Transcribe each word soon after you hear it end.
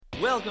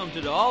Welcome to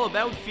the All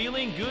About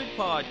Feeling Good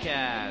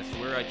podcast,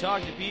 where I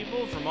talk to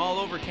people from all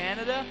over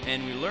Canada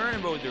and we learn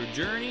about their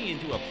journey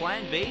into a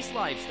plant-based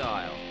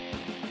lifestyle.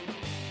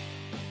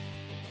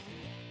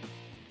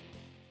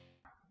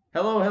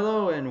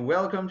 Hello, and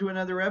welcome to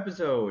another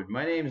episode.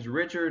 My name is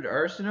Richard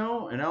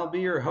Arsenault, and I'll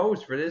be your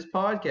host for this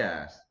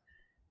podcast.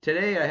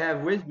 Today I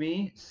have with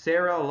me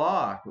Sarah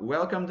Locke.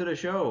 Welcome to the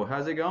show.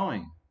 How's it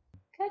going?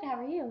 Good, how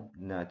are you?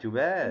 Not too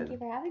bad. Thank you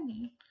for having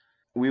me.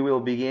 We will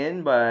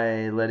begin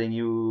by letting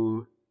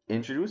you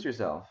introduce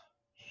yourself.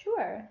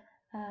 Sure.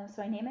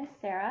 So my name is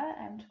Sarah.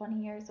 I'm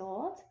 20 years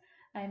old.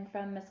 I'm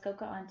from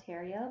Muskoka,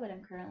 Ontario, but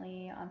I'm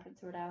currently on Prince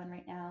Edward Island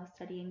right now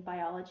studying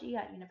biology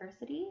at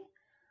university.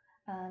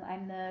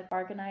 I'm the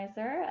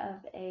organizer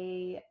of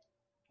a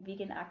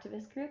vegan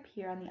activist group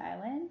here on the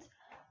island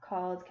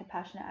called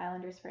Compassionate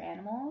Islanders for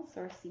Animals,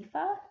 or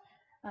CIFA.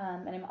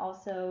 And I'm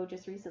also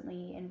just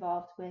recently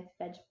involved with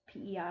Veg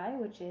PEI,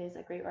 which is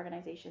a great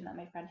organization that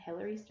my friend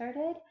Hillary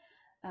started,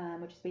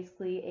 which is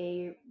basically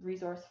a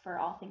resource for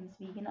all things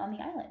vegan on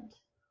the island.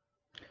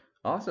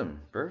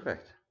 Awesome.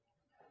 Perfect.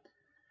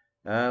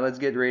 Let's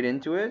get right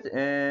into it.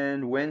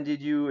 And when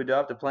did you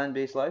adopt a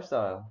plant-based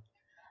lifestyle?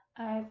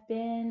 I've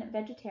been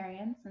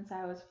vegetarian since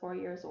I was 4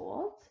 years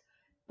old,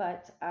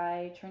 but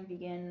I turned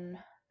vegan,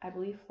 I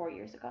believe, 4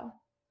 years ago.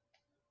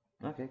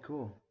 Okay,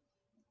 cool.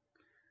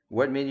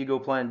 What made you go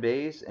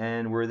plant-based,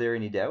 and were there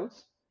any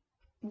doubts?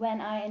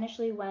 When I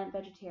initially went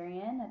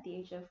vegetarian at the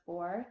age of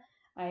 4,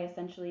 I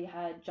essentially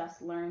had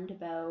just learned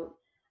about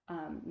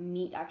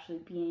meat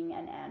actually being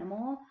an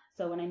animal.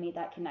 So when I made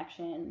that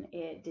connection,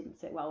 it didn't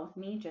sit well with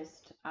me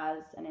just as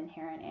an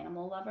inherent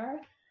animal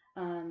lover.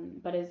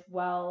 But as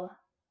well,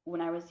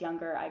 when I was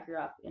younger, I grew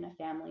up in a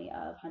family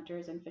of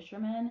hunters and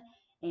fishermen.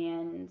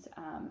 And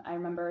I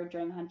remember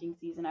during hunting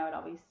season, I would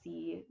always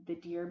see the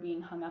deer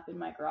being hung up in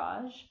my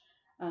garage.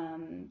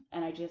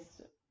 And I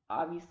just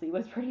obviously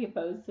was pretty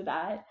opposed to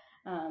that,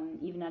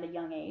 even at a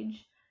young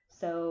age.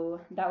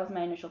 So that was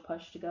my initial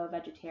push to go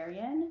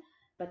vegetarian.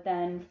 But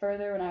then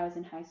further, when I was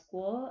in high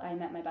school, I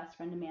met my best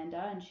friend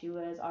Amanda, and she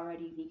was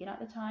already vegan at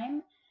the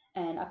time.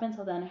 And up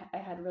until then, I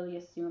had really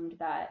assumed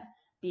that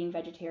being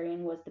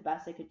vegetarian was the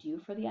best I could do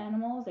for the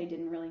animals. I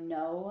didn't really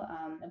know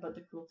about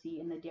the cruelty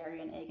in the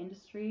dairy and egg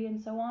industry and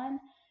so on.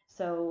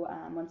 So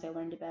once I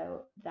learned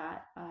about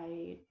that,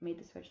 I made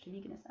the switch to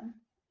veganism.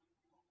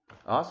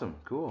 Awesome,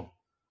 cool.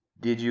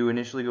 Did you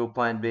initially go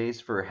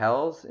plant-based for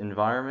health,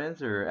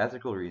 environment, or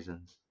ethical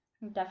reasons?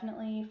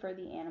 Definitely for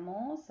the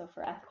animals, so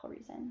for ethical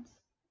reasons.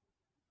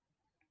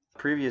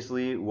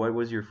 Previously, what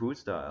was your food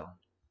style?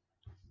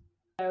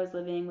 I was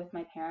living with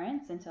my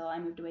parents until I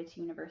moved away to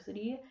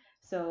university.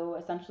 So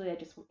essentially, I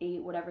just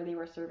ate whatever they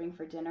were serving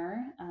for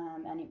dinner,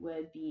 and it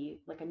would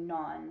be like a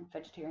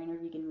non-vegetarian or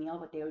vegan meal,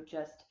 but they would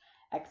just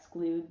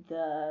exclude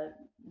the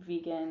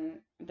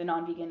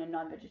non-vegan and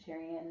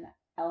non-vegetarian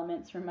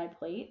elements from my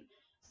plate.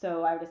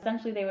 So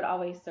they would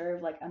always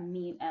serve like a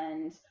meat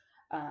and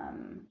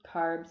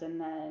carbs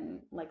and then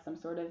like some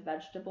sort of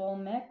vegetable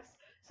mix.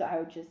 So I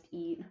would just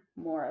eat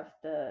more of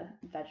the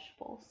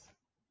vegetables.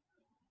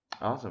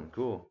 Awesome,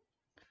 cool.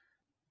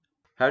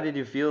 How did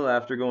you feel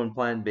after going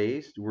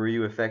plant-based? Were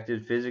you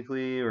affected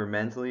physically or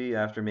mentally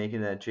after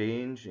making that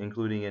change,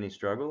 including any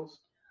struggles?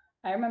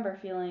 I remember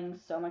feeling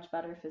so much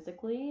better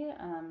physically,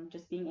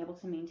 just being able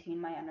to maintain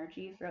my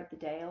energy throughout the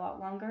day a lot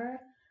longer,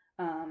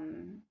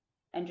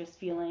 and just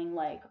feeling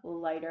like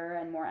lighter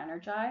and more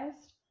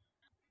energized.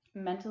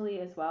 Mentally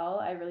as well,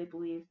 I really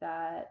believe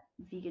that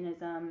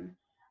veganism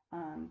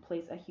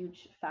plays a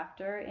huge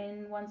factor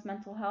in one's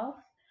mental health.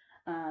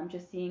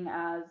 Just seeing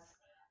as,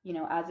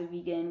 as a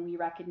vegan, we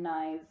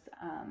recognize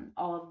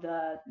all of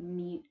the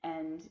meat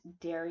and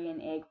dairy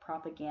and egg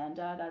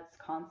propaganda that's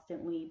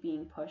constantly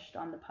being pushed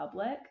on the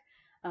public.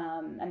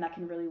 And that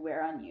can really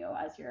wear on you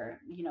as you're,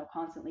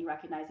 constantly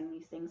recognizing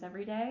these things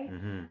every day.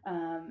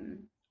 Mm-hmm.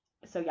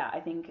 So yeah, I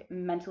think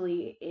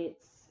mentally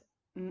it's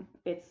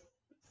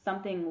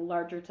something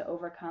larger to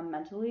overcome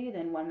mentally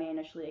than one may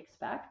initially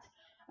expect.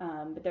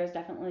 But there's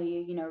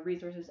definitely,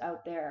 resources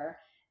out there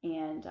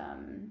and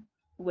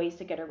ways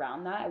to get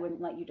around that. I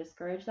wouldn't let you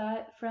discourage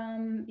that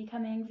from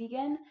becoming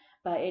vegan,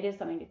 but it is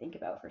something to think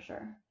about for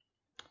sure.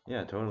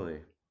 Yeah, totally.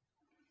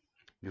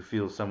 You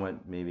feel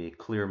somewhat maybe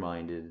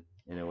clear-minded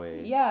in a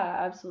way. Yeah,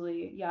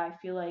 absolutely. Yeah, I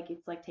feel like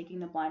it's like taking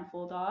the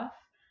blindfold off.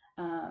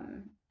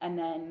 And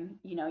then,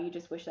 you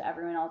just wish that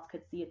everyone else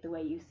could see it the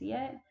way you see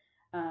it.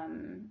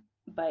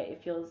 But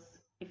it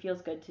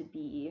feels good to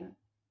be,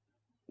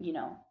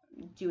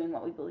 doing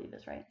what we believe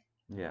is right.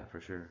 Yeah,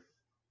 for sure.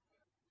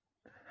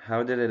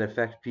 How did it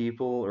affect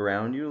people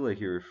around you,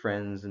 like your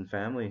friends and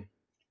family?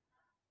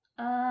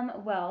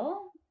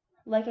 Well,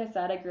 like I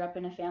said, I grew up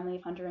in a family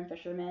of hunter and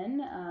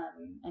fishermen,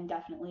 and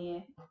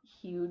definitely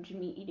huge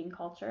meat eating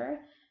culture.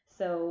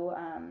 So,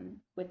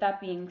 with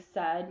that being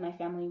said, my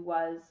family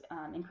was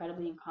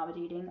incredibly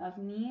accommodating of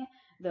me,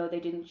 though they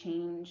didn't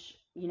change,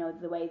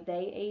 the way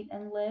they ate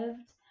and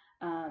lived.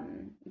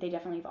 They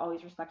definitely have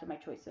always respected my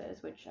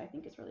choices, which I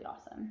think is really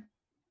awesome.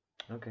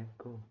 Okay,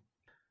 cool.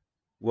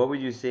 What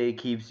would you say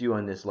keeps you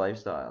on this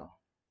lifestyle?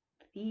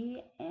 the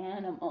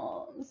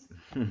animals.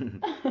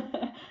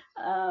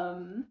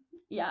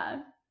 Yeah,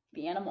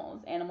 the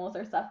animals. Animals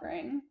are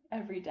suffering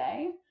every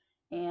day.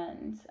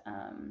 And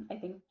I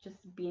think just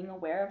being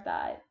aware of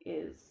that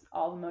is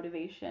all the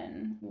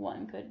motivation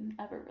one could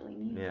ever really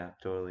need. Yeah,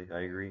 totally.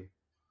 I agree.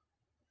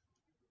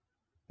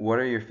 What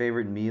are your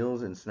favorite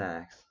meals and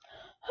snacks?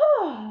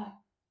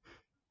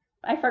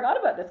 I forgot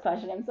about this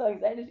question. I'm so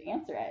excited to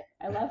answer it.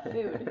 I love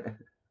food.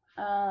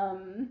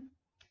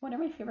 What are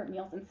my favorite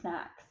meals and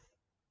snacks?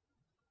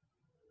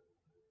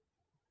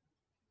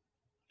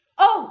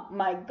 Oh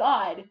my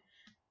God.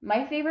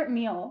 My favorite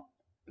meal,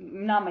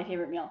 not my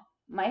favorite meal,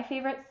 my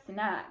favorite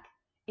snack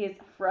is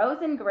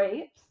frozen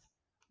grapes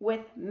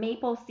with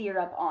maple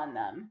syrup on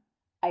them.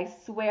 I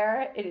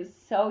swear it is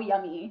so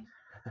yummy.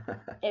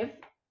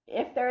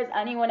 If there is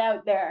anyone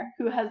out there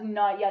who has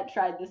not yet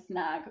tried this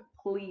snack,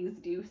 please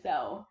do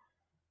so.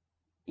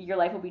 Your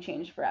life will be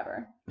changed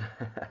forever.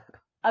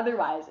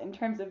 Otherwise, in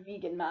terms of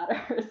vegan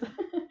matters,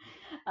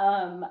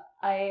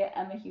 I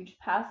am a huge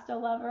pasta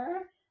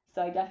lover,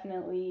 so I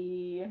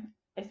definitely,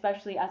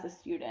 especially as a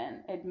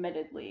student,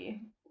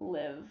 admittedly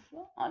live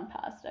on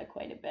pasta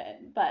quite a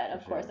bit. But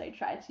of course, I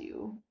try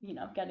to,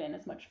 get in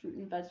as much fruit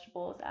and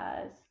vegetables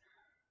as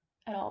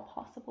at all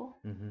possible.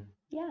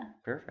 Yeah.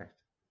 Perfect.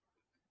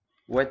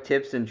 What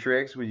tips and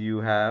tricks would you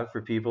have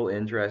for people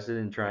interested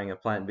in trying a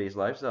plant-based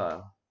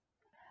lifestyle?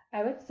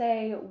 I would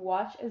say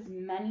watch as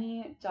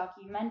many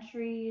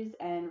documentaries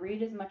and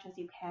read as much as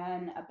you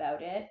can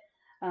about it,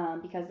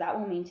 because that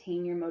will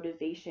maintain your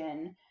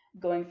motivation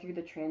going through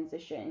the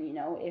transition.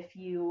 If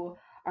you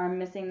are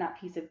missing that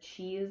piece of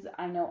cheese,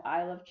 I know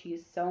I love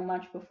cheese so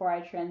much before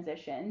I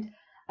transitioned.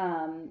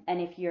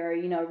 And if you're,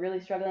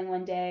 really struggling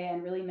one day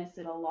and really miss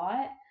it a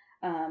lot,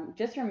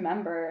 just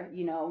remember,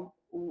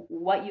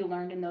 what you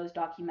learned in those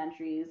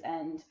documentaries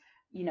and,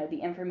 the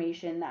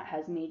information that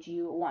has made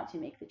you want to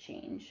make the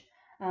change.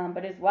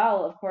 But as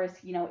well, of course,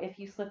 if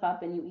you slip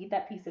up and you eat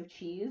that piece of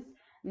cheese,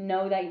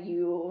 know that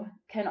you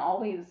can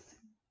always,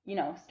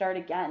 start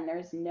again.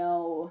 There's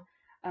no,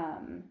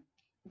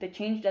 the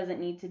change doesn't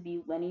need to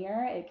be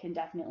linear. It can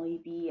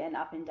definitely be an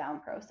up and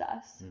down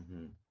process.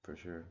 For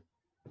sure.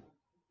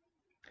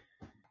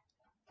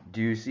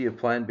 Do you see a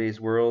plant-based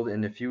world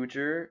in the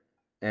future?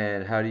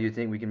 And how do you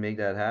think we can make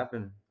that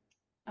happen?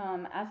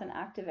 As an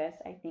activist,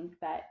 I think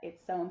that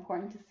it's so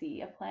important to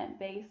see a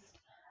plant-based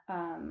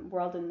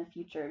world in the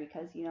future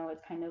because,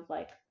 it's kind of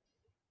like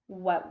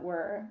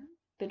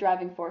the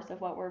driving force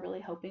of what we're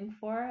really hoping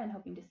for and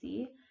hoping to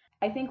see.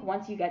 I think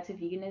once you get to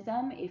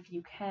veganism, if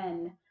you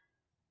can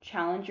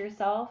challenge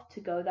yourself to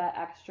go that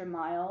extra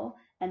mile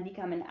and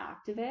become an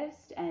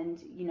activist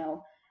and,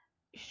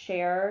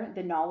 share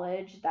the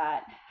knowledge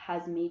that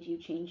has made you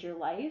change your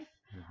life,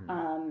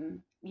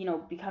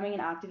 becoming an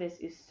activist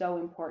is so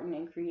important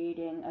in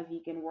creating a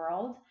vegan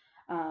world.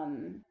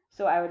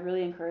 So I would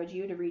really encourage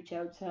you to reach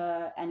out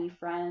to any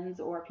friends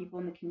or people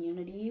in the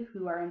community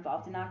who are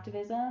involved in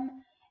activism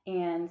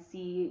and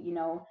see,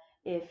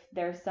 if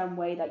there's some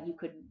way that you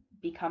could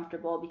be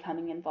comfortable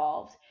becoming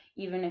involved,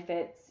 even if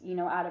it's,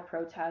 at a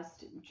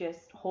protest,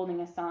 just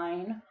holding a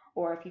sign,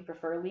 or if you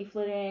prefer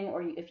leafleting,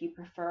 or if you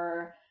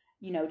prefer,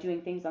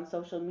 doing things on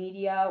social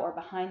media or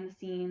behind the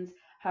scenes.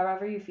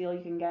 However you feel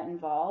you can get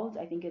involved,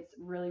 I think it's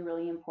really,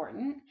 really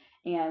important.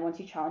 And once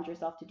you challenge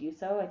yourself to do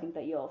so, I think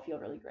that you'll feel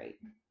really great.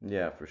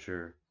 Yeah, for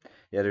sure.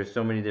 Yeah, there's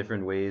so many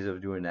different ways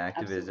of doing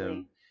activism.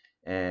 Absolutely.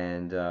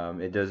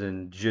 And it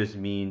doesn't just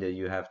mean that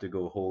you have to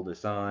go hold a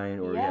sign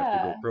or you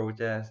have to go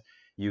protest.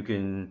 You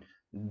can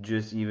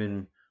just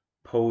even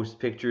post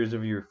pictures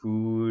of your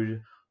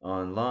food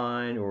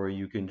online, or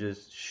you can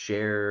just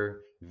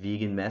share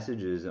vegan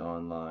messages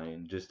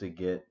online just to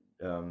get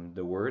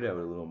the word out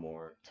a little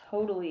more.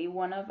 Totally.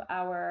 One of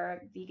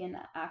our vegan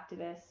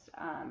activist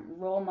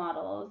role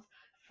models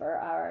for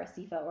our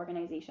CIFA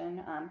organization,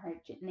 her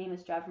name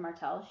is Jev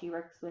Martel. She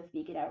works with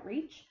Vegan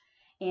Outreach.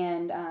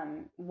 And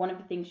one of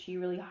the things she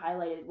really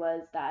highlighted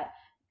was that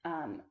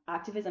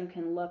activism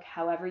can look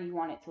however you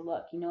want it to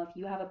look. If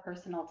you have a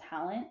personal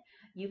talent,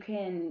 you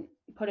can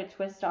put a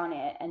twist on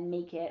it and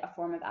make it a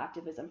form of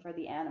activism for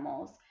the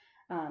animals.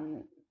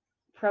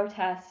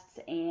 Protests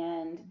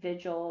and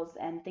vigils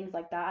and things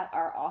like that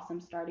are awesome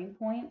starting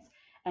points,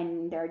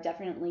 and there are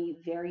definitely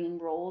varying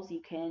roles you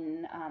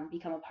can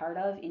become a part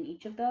of in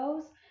each of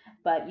those,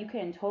 but you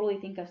can totally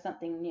think of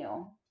something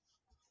new.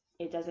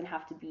 It doesn't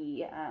have to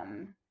be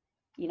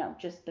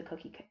just the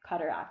cookie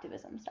cutter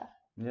activism stuff.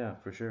 Yeah,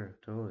 for sure.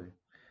 Totally.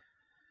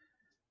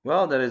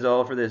 Well, that is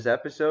all for this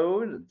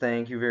episode.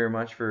 Thank you very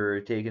much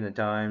for taking the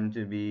time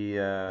to be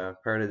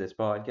part of this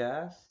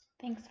podcast.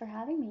 Thanks for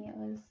having me. It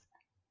was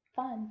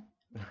fun.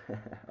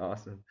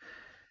 Awesome.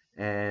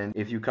 And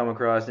if you come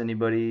across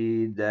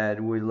anybody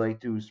that would like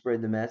to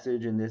spread the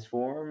message in this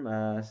form,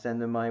 send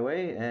them my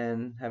way,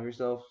 and have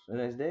yourself a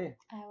nice day.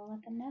 I will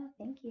let them know.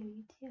 Thank you.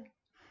 You too.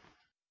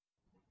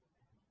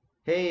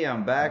 Hey,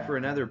 I'm back for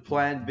another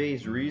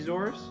plant-based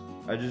resource.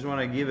 I just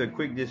want to give a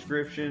quick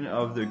description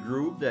of the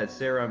group that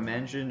Sarah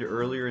mentioned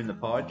earlier in the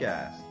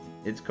podcast.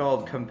 It's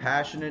called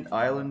Compassionate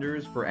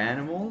Islanders for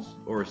Animals,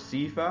 or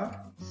CIFA,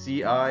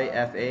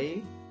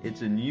 C-I-F-A.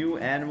 It's a new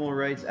animal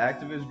rights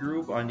activist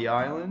group on the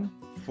island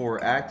for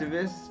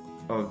activists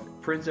of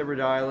Prince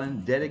Edward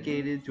Island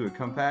dedicated to a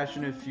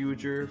compassionate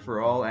future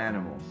for all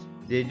animals.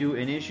 They do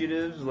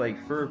initiatives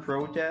like fur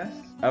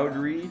protests,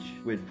 outreach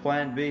with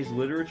plant-based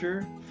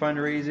literature,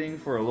 fundraising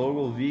for a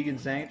local vegan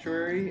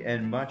sanctuary,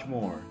 and much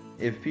more.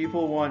 If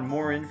people want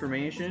more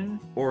information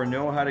or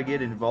know how to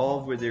get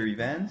involved with their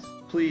events,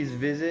 please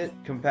visit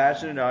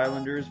Compassionate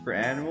Islanders for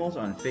Animals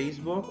on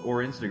Facebook or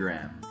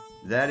Instagram.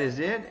 That is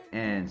it,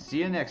 and see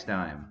you next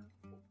time.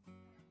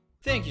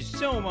 Thank you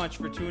so much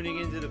for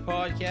tuning into the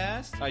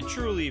podcast. I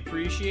truly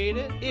appreciate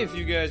it. If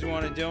you guys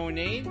want to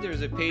donate,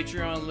 there's a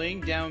Patreon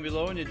link down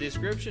below in the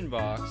description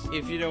box.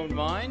 If you don't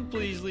mind,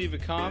 please leave a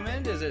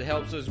comment as it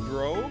helps us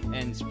grow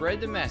and spread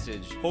the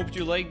message. Hope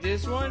you like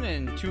this one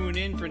and tune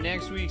in for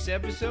next week's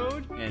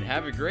episode, and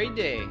have a great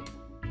day.